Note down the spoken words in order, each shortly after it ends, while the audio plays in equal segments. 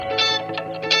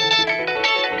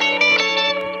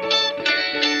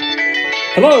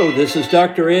Hello, this is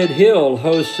Dr. Ed Hill,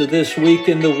 host of This Week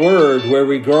in the Word, where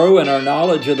we grow in our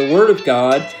knowledge of the Word of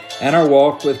God and our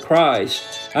walk with Christ.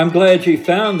 I'm glad you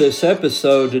found this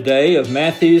episode today of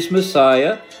Matthew's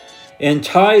Messiah,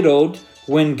 entitled,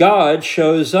 When God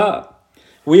Shows Up.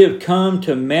 We have come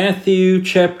to Matthew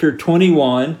chapter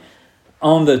 21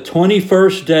 on the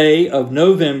 21st day of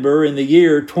November in the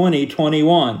year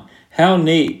 2021. How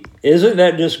neat. Isn't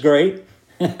that just great?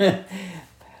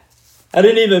 I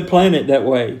didn't even plan it that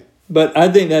way, but I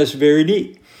think that's very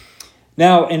neat.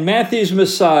 Now, in Matthew's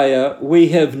Messiah, we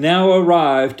have now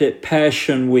arrived at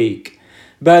Passion Week.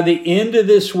 By the end of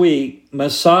this week,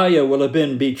 Messiah will have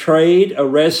been betrayed,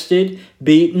 arrested,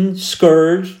 beaten,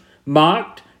 scourged,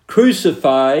 mocked,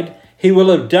 crucified. He will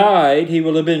have died. He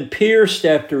will have been pierced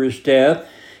after his death.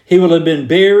 He will have been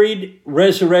buried,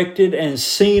 resurrected, and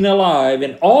seen alive.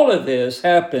 And all of this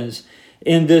happens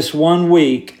in this 1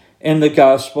 week in the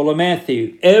Gospel of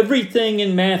Matthew. Everything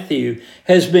in Matthew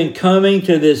has been coming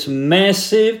to this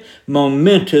massive,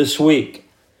 momentous week.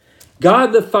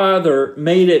 God the Father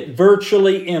made it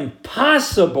virtually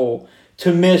impossible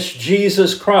to miss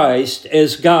Jesus Christ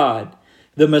as God,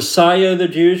 the Messiah of the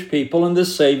Jewish people and the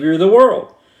Savior of the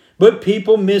world. But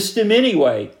people missed him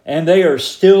anyway, and they are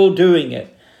still doing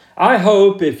it. I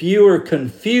hope if you are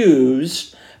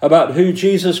confused about who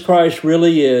Jesus Christ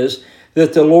really is,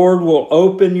 that the Lord will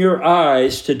open your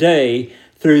eyes today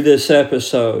through this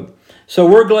episode. So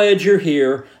we're glad you're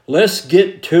here. Let's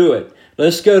get to it.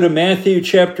 Let's go to Matthew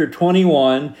chapter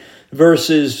 21,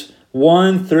 verses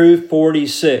 1 through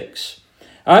 46.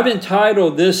 I've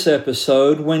entitled this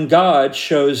episode, When God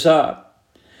Shows Up.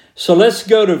 So let's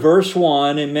go to verse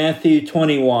 1 in Matthew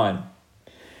 21.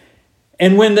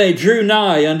 And when they drew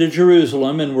nigh unto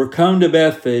Jerusalem and were come to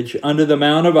Bethphage under the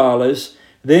Mount of Olives,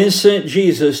 then sent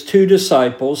Jesus 2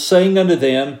 disciples, saying unto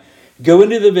them, Go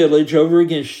into the village over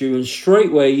against you, and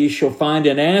straightway ye shall find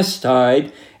an ass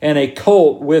tied, and a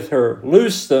colt with her.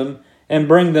 Loose them, and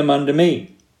bring them unto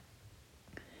me.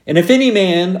 And if any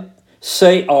man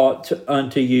say aught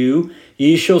unto you,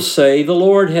 ye shall say, The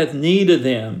Lord hath need of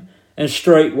them, and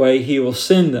straightway he will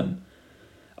send them.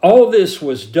 All this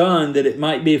was done that it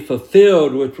might be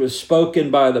fulfilled, which was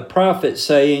spoken by the prophet,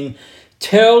 saying,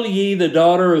 Tell ye the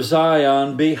daughter of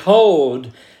Zion,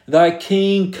 Behold, thy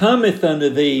king cometh unto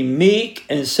thee, meek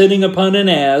and sitting upon an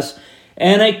ass,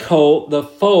 and a colt, the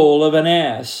foal of an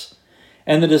ass.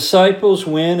 And the disciples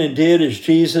went and did as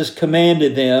Jesus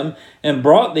commanded them, and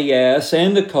brought the ass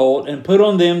and the colt, and put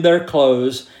on them their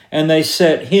clothes, and they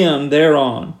set him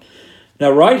thereon.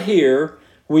 Now right here,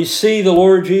 we see the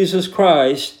Lord Jesus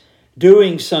Christ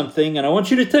doing something, and I want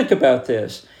you to think about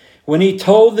this. When he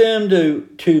told them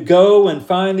to go and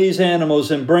find these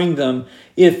animals and bring them,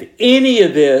 if any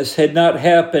of this had not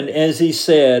happened as he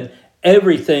said,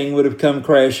 everything would have come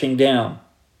crashing down.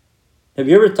 Have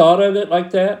you ever thought of it like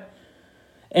that?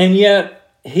 And yet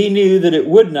he knew that it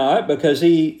would not, because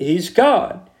he's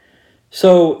God.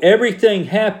 So everything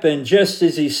happened just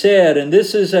as he said, and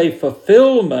this is a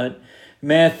fulfillment,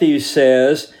 Matthew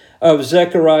says, of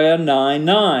Zechariah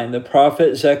 9:9, the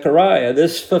prophet Zechariah.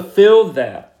 This fulfilled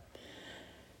that.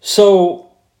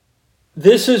 So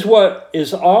this is what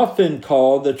is often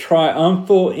called the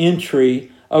triumphal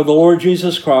entry of the Lord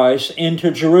Jesus Christ into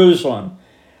Jerusalem.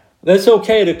 That's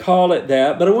okay to call it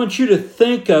that, but I want you to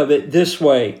think of it this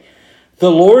way. The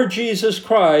Lord Jesus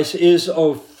Christ is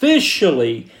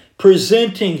officially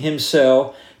presenting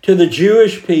himself to the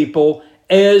Jewish people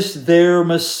as their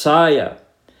Messiah.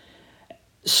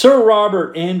 Sir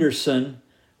Robert Anderson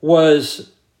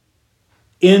was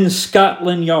in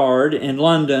Scotland Yard in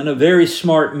London, a very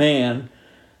smart man,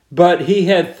 but he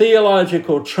had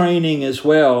theological training as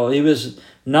well. He was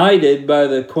knighted by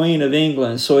the Queen of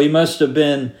England, so he must have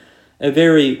been a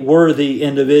very worthy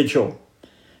individual.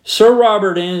 Sir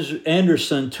Robert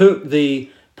Anderson took the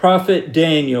prophet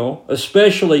Daniel,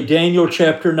 especially Daniel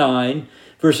chapter 9,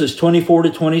 verses 24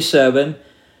 to 27,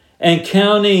 and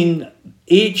counting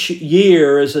each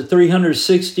year as a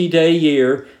 360-day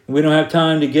year. We don't have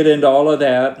time to get into all of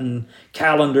that and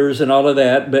calendars and all of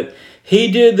that, but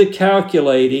he did the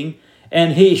calculating,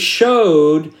 and he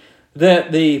showed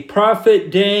that the prophet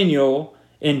Daniel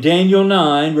in Daniel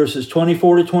 9, verses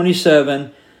 24 to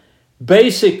 27,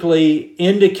 basically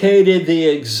indicated the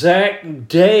exact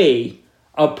day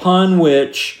upon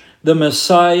which the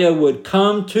Messiah would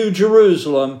come to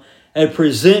Jerusalem and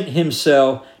present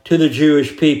himself to the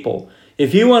Jewish people.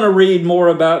 If you want to read more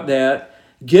about that,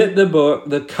 get the book,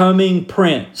 The Coming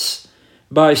Prince,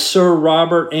 by Sir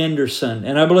Robert Anderson.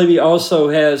 And I believe he also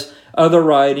has other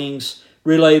writings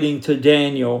relating to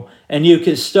Daniel. And you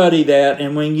can study that.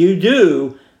 And when you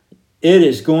do, it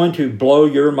is going to blow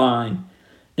your mind.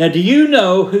 Now, do you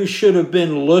know who should have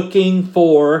been looking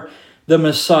for the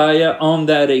Messiah on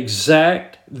that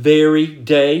exact very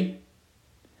day?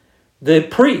 The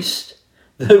priest,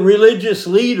 the religious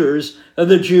leaders of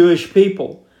the Jewish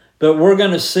people. But we're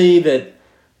going to see that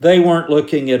they weren't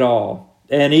looking at all.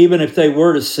 And even if they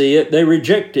were to see it, they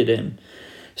rejected him.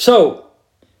 So,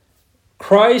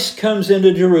 Christ comes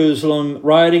into Jerusalem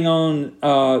riding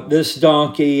on this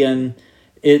donkey and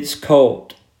its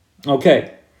colt.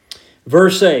 Okay,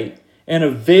 verse 8. And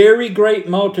a very great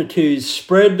multitude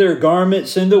spread their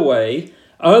garments in the way.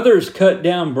 Others cut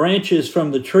down branches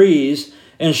from the trees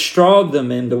and strawed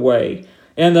them in the way.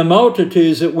 And the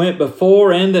multitudes that went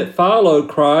before and that followed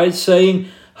cried, saying,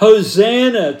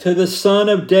 Hosanna to the Son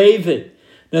of David.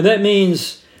 Now that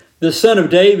means the Son of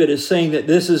David is saying that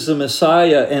this is the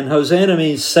Messiah, and Hosanna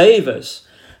means save us.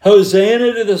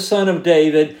 Hosanna to the Son of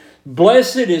David.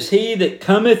 Blessed is he that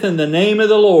cometh in the name of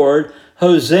the Lord.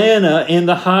 Hosanna in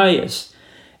the highest.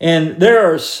 And there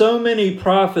are so many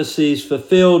prophecies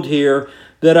fulfilled here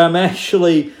that I'm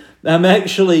actually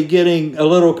getting a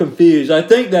little confused. I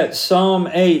think that's Psalm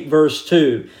 8, verse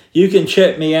 2. You can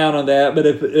check me out on that, but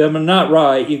if I'm not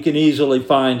right, you can easily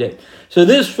find it. So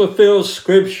this fulfills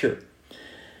Scripture.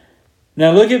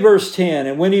 Now look at verse 10.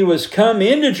 And when he was come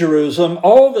into Jerusalem,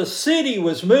 all the city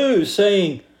was moved,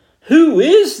 saying, Who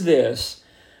is this?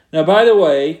 Now, by the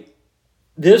way,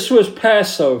 this was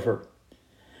Passover.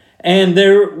 And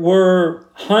there were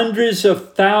hundreds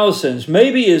of thousands,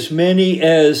 maybe as many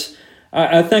as,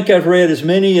 I think I've read as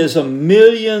many as 1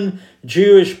 million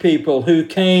Jewish people who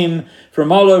came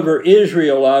from all over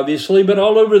Israel, obviously, but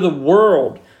all over the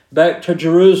world back to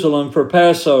Jerusalem for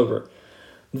Passover.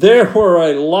 There were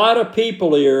a lot of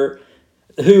people here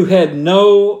who had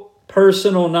no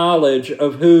personal knowledge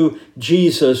of who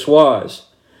Jesus was.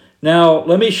 Now,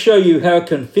 let me show you how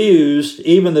confused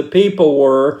even the people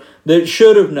were that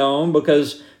should have known,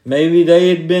 because maybe they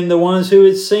had been the ones who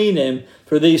had seen him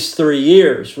for these 3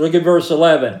 years. Look at verse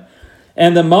 11.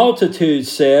 And the multitude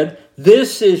said,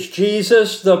 This is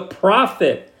Jesus the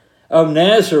prophet of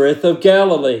Nazareth of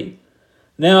Galilee.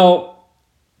 Now,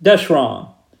 that's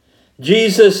wrong.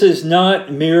 Jesus is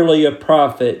not merely a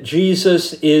prophet.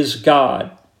 Jesus is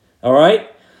God. All right?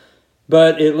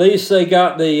 But at least they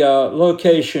got the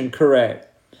location correct.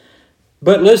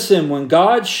 But listen, when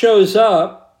God shows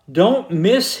up, don't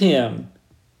miss him.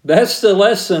 That's the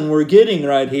lesson we're getting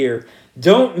right here.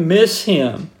 Don't miss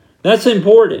him. That's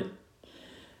important.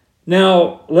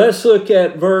 Now, let's look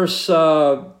at verse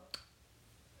 12.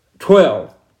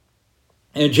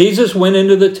 And Jesus went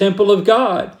into the temple of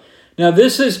God. Now,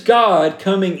 this is God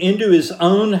coming into his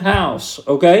own house,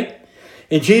 okay?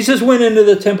 And Jesus went into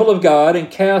the temple of God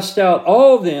and cast out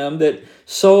all them that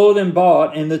sold and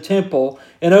bought in the temple,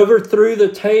 and overthrew the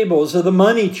tables of the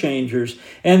money changers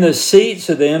and the seats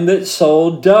of them that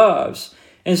sold doves,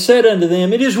 and said unto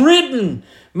them, It is written,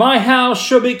 My house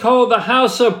shall be called the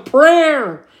house of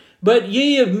prayer, but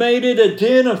ye have made it a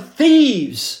den of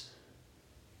thieves.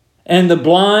 And the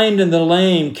blind and the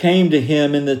lame came to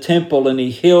him in the temple, and he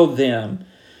healed them.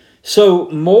 So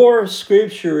more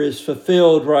Scripture is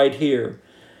fulfilled right here.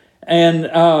 And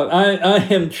I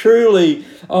am truly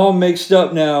all mixed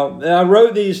up now. I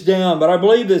wrote these down, but I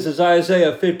believe this is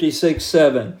Isaiah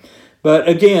 56:7. But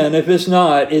again, if it's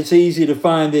not, it's easy to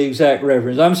find the exact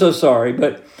reference. I'm so sorry,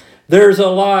 but there's a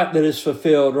lot that is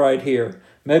fulfilled right here.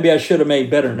 Maybe I should have made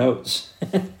better notes.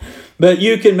 But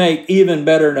you can make even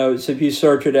better notes if you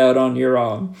search it out on your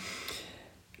own.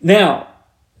 Now,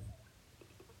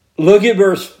 look at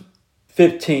verse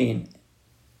 15.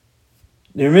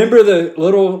 Remember, the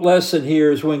little lesson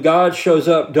here is when God shows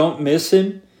up, don't miss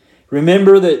him.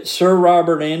 Remember that Sir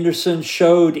Robert Anderson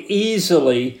showed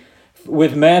easily,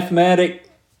 with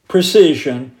mathematic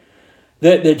precision,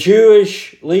 that the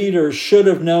Jewish leaders should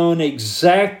have known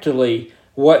exactly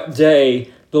what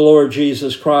day the Lord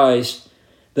Jesus Christ,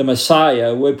 the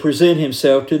Messiah, would present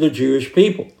himself to the Jewish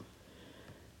people.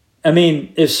 I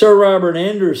mean, if Sir Robert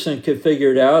Anderson could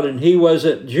figure it out and he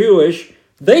wasn't Jewish,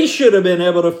 they should have been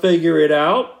able to figure it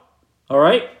out. All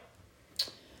right?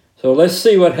 So let's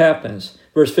see what happens.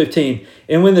 Verse 15.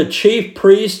 And when the chief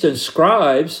priests and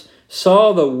scribes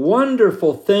saw the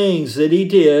wonderful things that he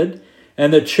did,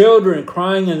 and the children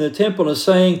crying in the temple and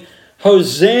saying,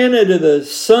 Hosanna to the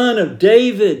Son of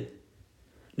David.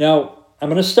 Now, I'm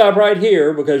going to stop right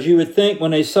here, because you would think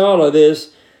when they saw all of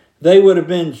this, they would have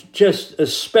been just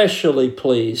especially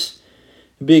pleased,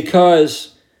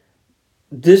 because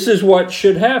this is what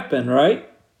should happen, right?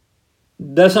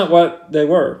 That's not what they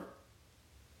were.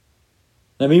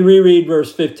 Let me reread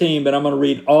verse 15, but I'm going to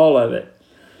read all of it.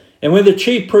 And when the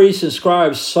chief priests and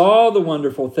scribes saw the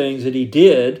wonderful things that he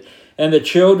did, and the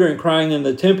children crying in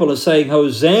the temple and saying,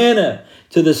 Hosanna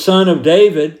to the Son of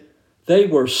David, they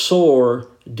were sore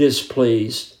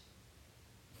displeased.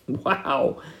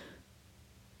 Wow.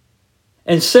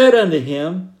 And said unto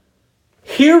him,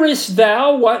 Hearest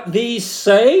thou what these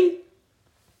say?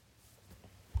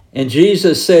 And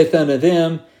Jesus saith unto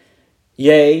them,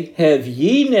 Yea, have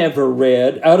ye never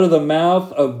read, out of the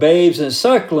mouth of babes and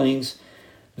sucklings,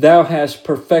 thou hast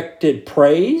perfected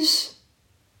praise?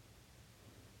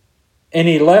 And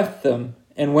he left them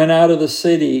and went out of the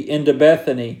city into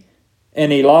Bethany,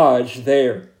 and he lodged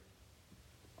there.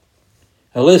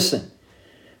 Now listen,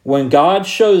 when God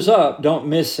shows up, don't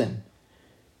miss him.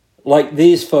 Like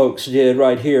these folks did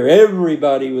right here.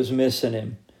 Everybody was missing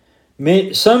him.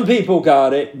 Some people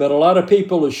got it, but a lot of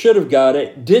people who should have got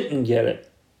it didn't get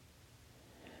it.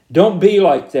 Don't be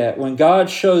like that. When God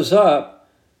shows up,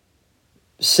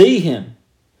 see him.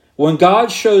 When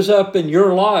God shows up in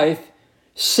your life,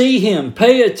 see him.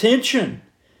 Pay attention.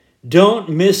 Don't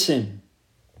miss him.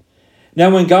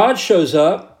 Now, when God shows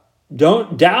up,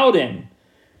 don't doubt him.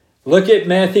 Look at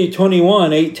Matthew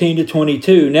 21, 18 to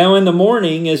 22. Now in the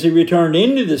morning, as he returned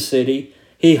into the city,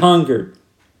 he hungered.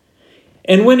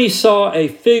 And when he saw a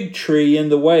fig tree in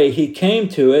the way, he came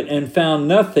to it and found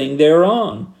nothing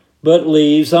thereon, but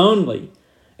leaves only,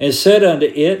 and said unto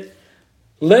it,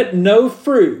 Let no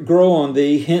fruit grow on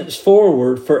thee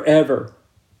henceforward forever.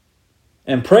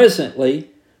 And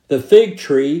presently the fig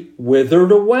tree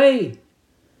withered away.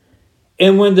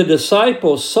 And when the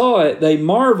disciples saw it, they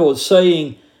marveled,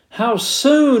 saying, How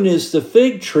soon is the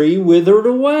fig tree withered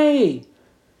away?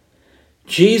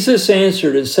 Jesus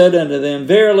answered and said unto them,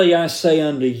 Verily I say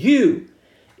unto you,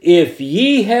 if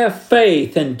ye have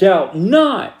faith and doubt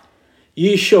not,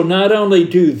 ye shall not only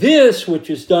do this which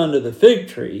is done to the fig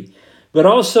tree, but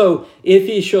also if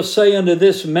ye shall say unto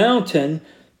this mountain,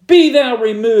 Be thou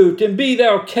removed, and be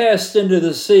thou cast into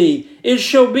the sea, it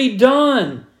shall be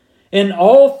done. In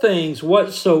all things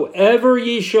whatsoever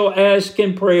ye shall ask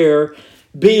in prayer,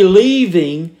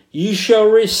 believing, ye shall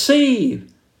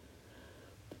receive.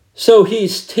 So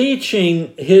he's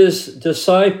teaching his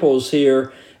disciples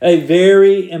here a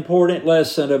very important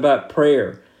lesson about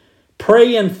prayer.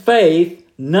 Pray in faith,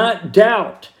 not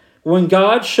doubt. When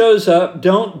God shows up,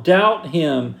 don't doubt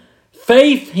him.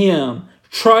 Faith him.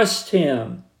 Trust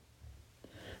him.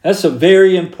 That's a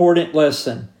very important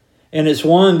lesson. And it's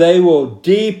one they will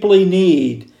deeply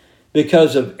need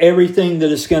because of everything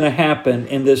that is going to happen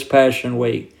in this Passion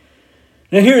Week.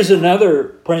 Now here's another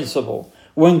principle.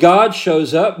 When God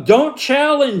shows up, don't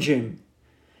challenge him.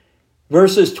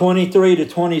 Verses 23 to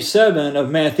 27 of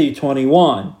Matthew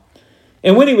 21.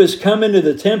 And when he was come into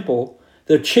the temple,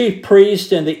 the chief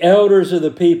priest and the elders of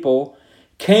the people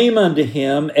came unto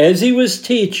him as he was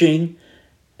teaching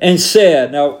and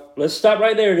said, now let's stop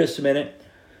right there just a minute.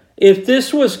 If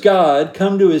this was God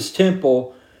come to his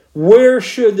temple, where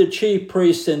should the chief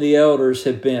priests and the elders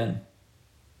have been?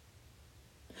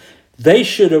 They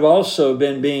should have also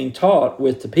been being taught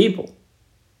with the people,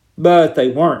 but they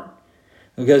weren't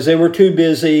because they were too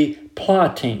busy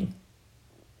plotting.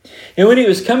 And when he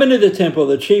was coming to the temple,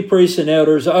 the chief priests and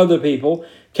elders of the people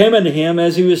came unto him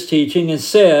as he was teaching and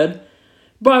said,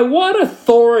 By what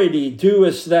authority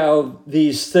doest thou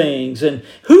these things? And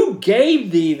who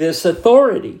gave thee this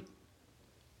authority?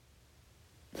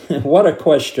 What a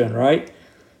question, right?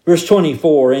 Verse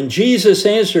 24, And Jesus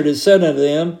answered and said unto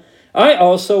them, I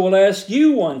also will ask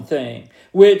you one thing,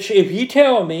 which if ye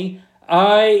tell me,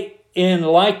 I in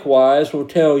likewise will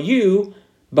tell you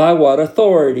by what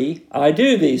authority I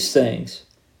do these things.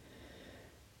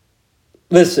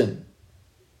 Listen,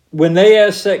 when they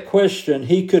asked that question,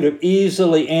 he could have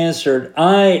easily answered,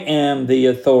 I am the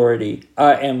authority.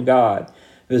 I am God.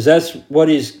 Because that's what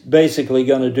he's basically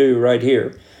going to do right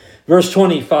here. Verse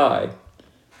 25.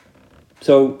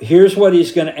 So here's what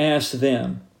he's going to ask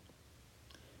them.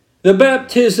 The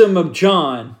baptism of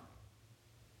John,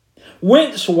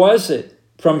 whence was it?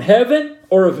 From heaven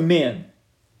or of men?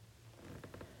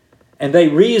 And they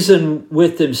reason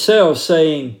with themselves,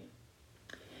 saying,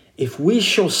 If we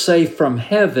shall say from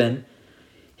heaven,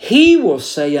 he will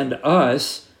say unto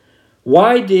us,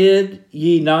 Why did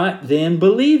ye not then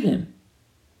believe him?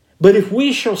 But if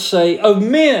we shall say of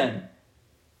men,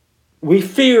 we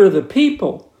fear the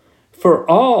people, for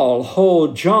all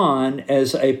hold John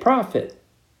as a prophet.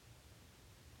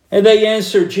 And they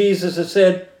answered Jesus and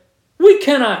said, We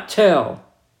cannot tell.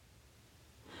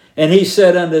 And he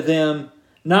said unto them,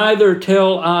 Neither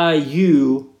tell I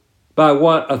you by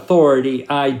what authority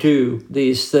I do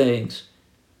these things.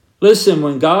 Listen,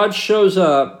 when God shows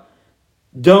up,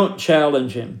 don't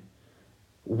challenge him.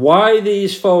 Why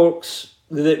these folks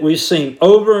that we've seen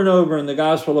over and over in the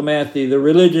Gospel of Matthew, the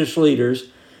religious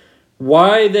leaders,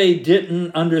 why they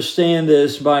didn't understand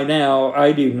this by now,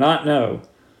 I do not know.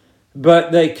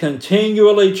 But they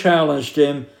continually challenged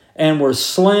him and were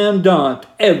slam dunked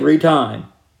every time.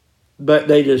 But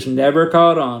they just never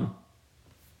caught on.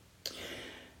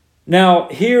 Now,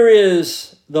 here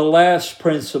is the last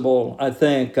principle, I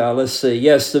think. Let's see.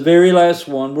 Yes, the very last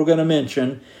one we're going to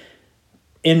mention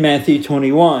in Matthew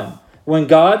 21. When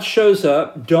God shows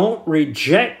up, don't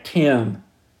reject him.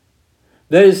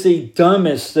 That is the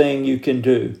dumbest thing you can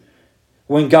do.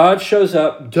 When God shows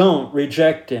up, don't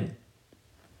reject him.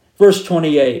 Verse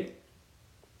 28.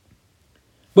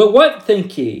 But what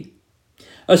think ye?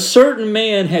 A certain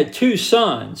man had 2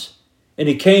 sons, and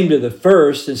he came to the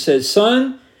first and said,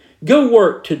 Son, go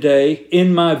work today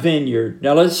in my vineyard.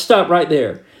 Now let's stop right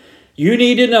there. You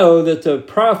need to know that the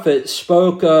prophet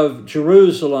spoke of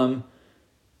Jerusalem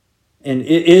and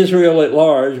Israel at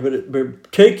large, but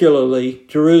particularly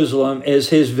Jerusalem, as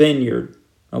his vineyard.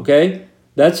 Okay?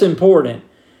 That's important.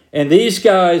 And these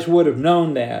guys would have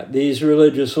known that, these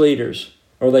religious leaders,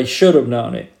 or they should have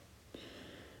known it.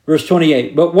 Verse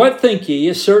 28, But what think ye?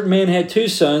 A certain man had 2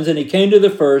 sons, and he came to the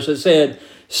first and said,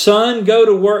 Son, go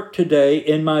to work today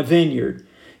in my vineyard.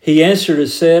 He answered and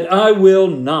said, I will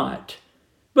not.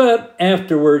 But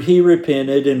afterward he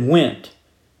repented and went.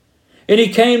 And he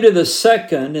came to the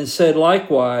second and said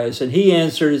likewise. And he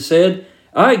answered and said,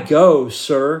 I go,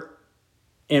 sir,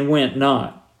 and went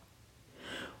not.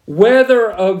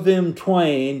 Whether of them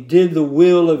twain did the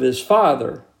will of his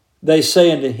father? They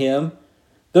say unto him,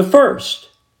 the first.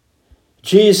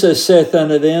 Jesus saith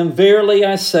unto them, Verily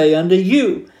I say unto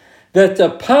you, that the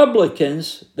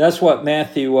publicans, that's what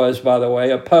Matthew was, by the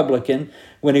way, a publican,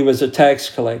 when he was a tax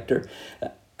collector.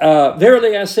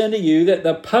 Verily I say unto you, that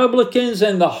the publicans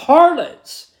and the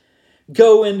harlots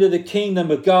go into the kingdom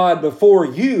of God before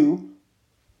you.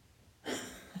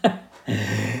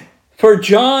 For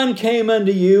John came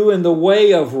unto you in the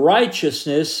way of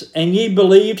righteousness, and ye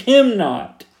believed him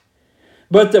not.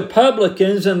 But the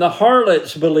publicans and the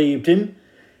harlots believed him.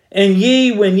 And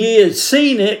ye, when ye had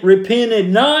seen it,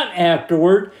 repented not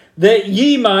afterward, that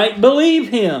ye might believe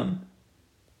him.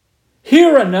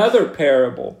 Hear another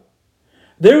parable.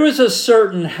 There was a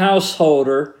certain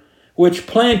householder which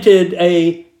planted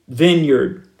a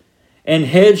vineyard, and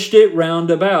hedged it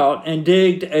round about, and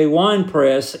digged a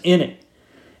winepress in it,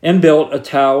 and built a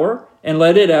tower, and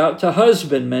let it out to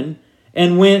husbandmen,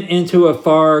 and went into a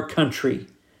far country.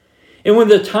 And when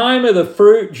the time of the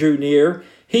fruit drew near,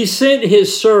 he sent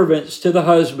his servants to the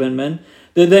husbandmen,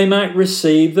 that they might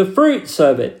receive the fruits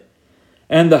of it.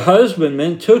 And the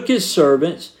husbandman took his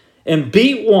servants, and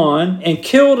beat one, and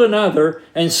killed another,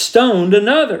 and stoned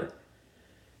another.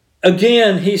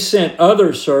 Again he sent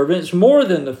other servants, more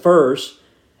than the first,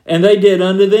 and they did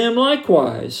unto them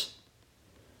likewise.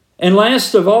 And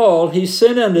last of all he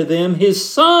sent unto them his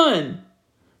son,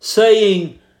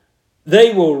 saying,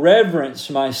 They will reverence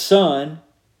my son.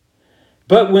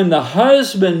 But when the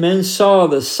husbandmen saw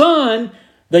the son,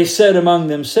 they said among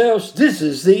themselves, This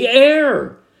is the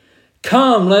heir.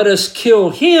 Come, let us kill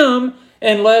him,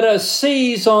 and let us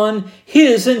seize on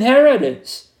his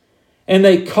inheritance. And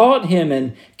they caught him,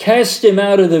 and cast him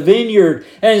out of the vineyard,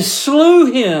 and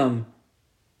slew him.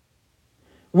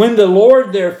 When the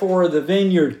Lord therefore of the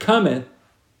vineyard cometh,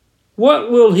 what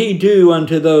will he do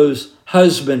unto those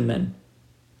husbandmen?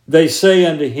 They say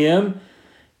unto him,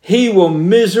 He will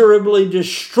miserably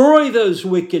destroy those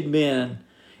wicked men,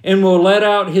 and will let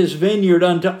out his vineyard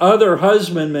unto other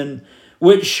husbandmen,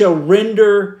 which shall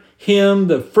render him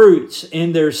the fruits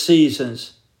in their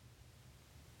seasons.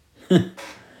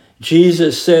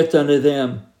 Jesus saith unto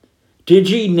them, Did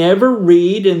ye never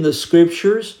read in the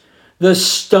Scriptures, the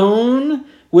stone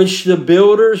which the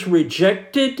builders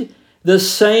rejected, the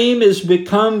same is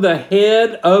become the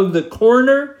head of the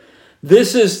corner?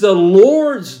 This is the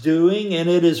Lord's doing, and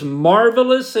it is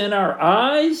marvelous in our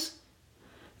eyes.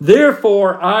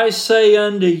 Therefore I say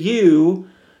unto you,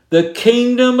 the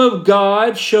kingdom of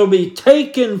God shall be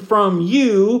taken from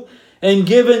you, and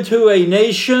given to a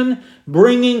nation,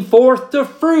 bringing forth the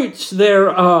fruits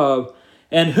thereof.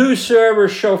 And whosoever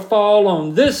shall fall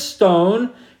on this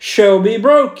stone shall be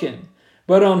broken.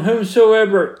 But on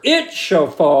whomsoever it shall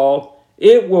fall,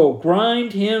 it will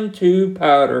grind him to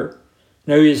powder.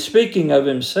 Now he is speaking of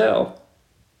himself.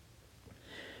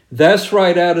 That's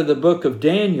right out of the book of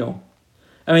Daniel.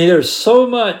 I mean, there's so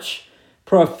much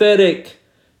prophetic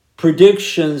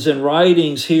predictions and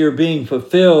writings here being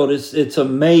fulfilled. It's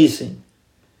amazing.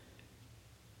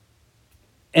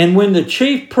 And when the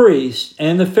chief priests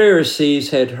and the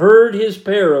Pharisees had heard his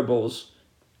parables,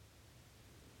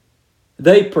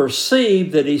 they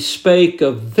perceived that he spake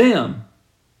of them.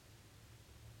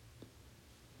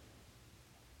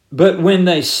 But when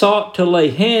they sought to lay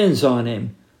hands on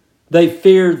him, they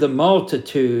feared the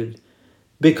multitude,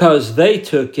 because they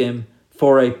took him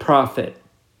for a prophet.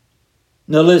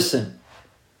 Now listen,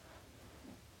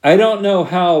 I don't know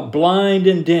how blind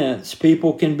and dense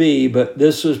people can be, but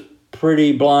this was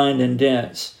pretty blind and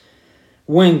dense.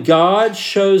 When God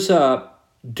shows up,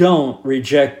 don't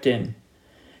reject him.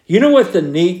 You know what the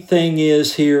neat thing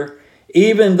is here?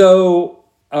 Even though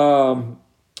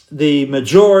the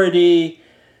majority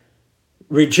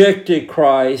rejected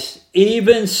Christ,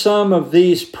 even some of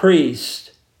these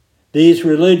priests, these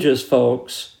religious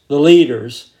folks, the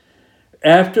leaders,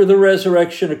 after the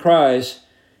resurrection of Christ,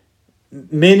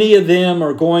 many of them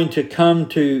are going to come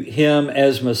to him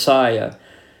as Messiah.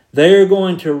 They are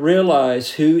going to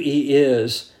realize who he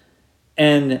is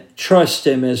and trust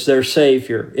him as their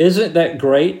Savior. Isn't that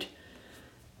great?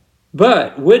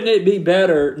 But wouldn't it be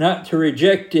better not to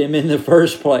reject him in the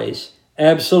first place?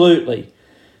 Absolutely.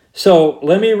 So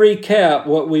let me recap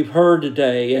what we've heard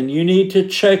today, and you need to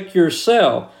check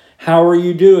yourself. How are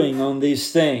you doing on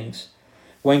these things?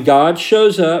 When God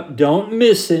shows up, don't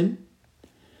miss him.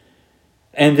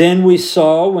 And then we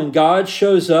saw when God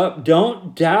shows up,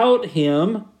 don't doubt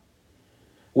him.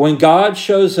 When God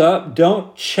shows up,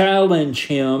 don't challenge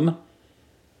him.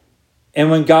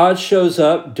 And when God shows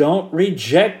up, don't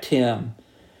reject him.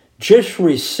 Just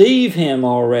receive him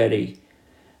already.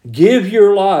 Give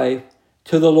your life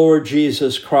to the Lord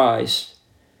Jesus Christ.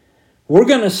 We're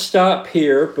going to stop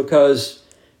here because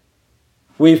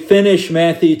we've finished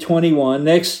Matthew 21.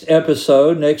 Next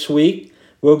episode, next week,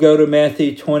 we'll go to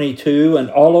Matthew 22 and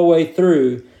all the way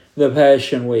through the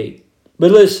Passion Week.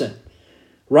 But listen,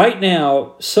 right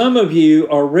now, some of you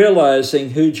are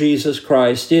realizing who Jesus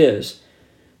Christ is.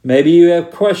 Maybe you have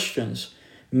questions.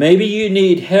 Maybe you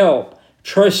need help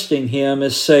trusting him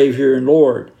as Savior and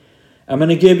Lord. I'm going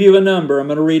to give you a number. I'm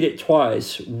going to read it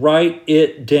twice. Write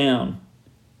it down.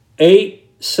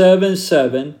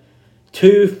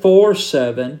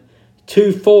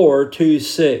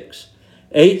 877-247-2426.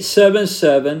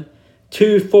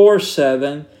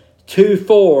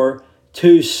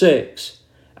 877-247-2426.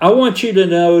 I want you to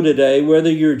know today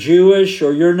whether you're Jewish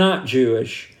or you're not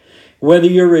Jewish, whether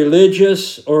you're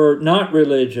religious or not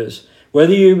religious,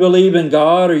 whether you believe in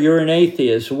God or you're an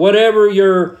atheist, whatever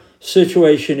your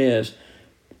situation is,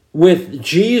 with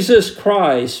Jesus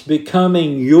Christ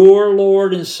becoming your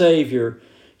Lord and Savior,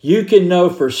 you can know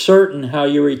for certain how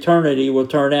your eternity will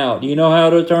turn out. You know how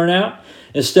it'll turn out?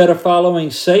 Instead of following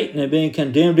Satan and being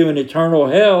condemned to an eternal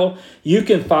hell, you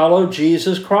can follow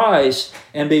Jesus Christ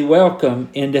and be welcome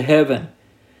into heaven.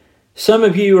 Some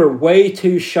of you are way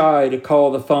too shy to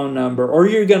call the phone number, or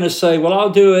you're going to say, well, I'll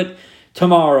do it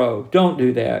tomorrow. Don't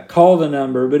do that. Call the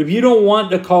number. But if you don't want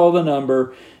to call the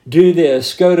number, do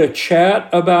this. Go to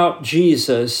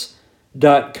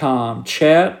chataboutjesus.com.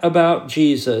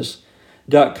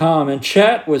 Chataboutjesus.com and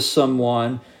chat with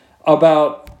someone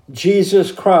about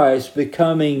Jesus Christ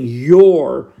becoming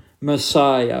your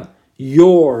Messiah,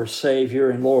 your Savior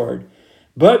and Lord.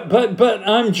 But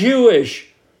I'm Jewish.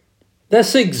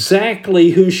 That's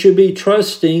exactly who should be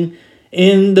trusting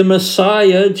in the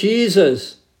Messiah,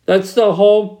 Jesus. That's the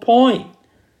whole point.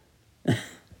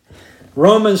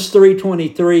 Romans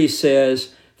 3:23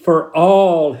 says, for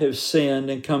all have sinned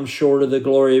and come short of the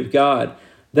glory of God.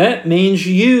 That means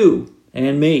you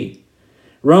and me.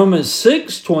 Romans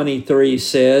 6:23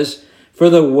 says, for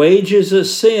the wages of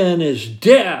sin is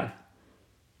death.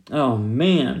 Oh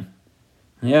man.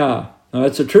 Yeah,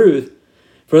 that's the truth.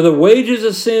 For the wages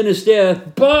of sin is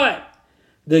death, but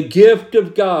the gift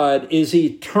of God is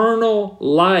eternal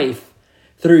life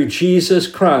through Jesus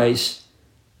Christ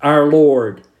our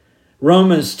Lord.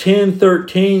 Romans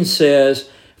 10:13 says,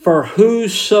 for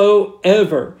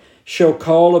whosoever shall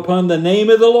call upon the name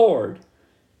of the Lord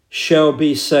shall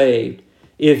be saved.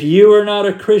 If you are not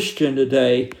a Christian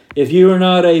today, if you are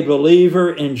not a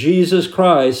believer in Jesus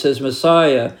Christ as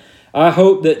Messiah, I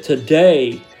hope that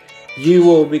today you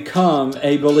will become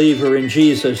a believer in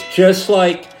Jesus, just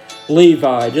like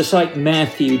Levi, just like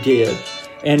Matthew did,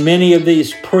 and many of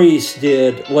these priests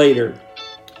did later.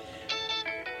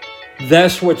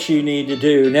 That's what you need to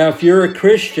do. Now, if you're a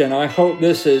Christian, I hope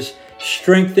this has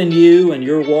strengthened you in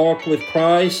your walk with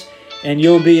Christ, and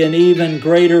you'll be an even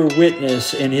greater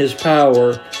witness in his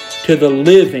power to the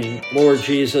living Lord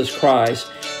Jesus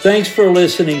Christ. Thanks for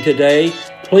listening today.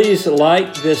 Please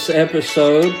like this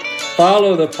episode,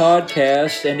 follow the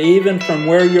podcast, and even from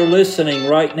where you're listening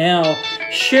right now,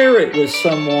 share it with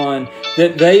someone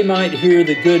that they might hear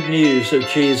the good news of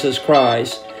Jesus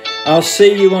Christ. I'll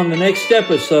see you on the next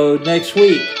episode next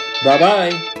week.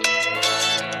 Bye-bye.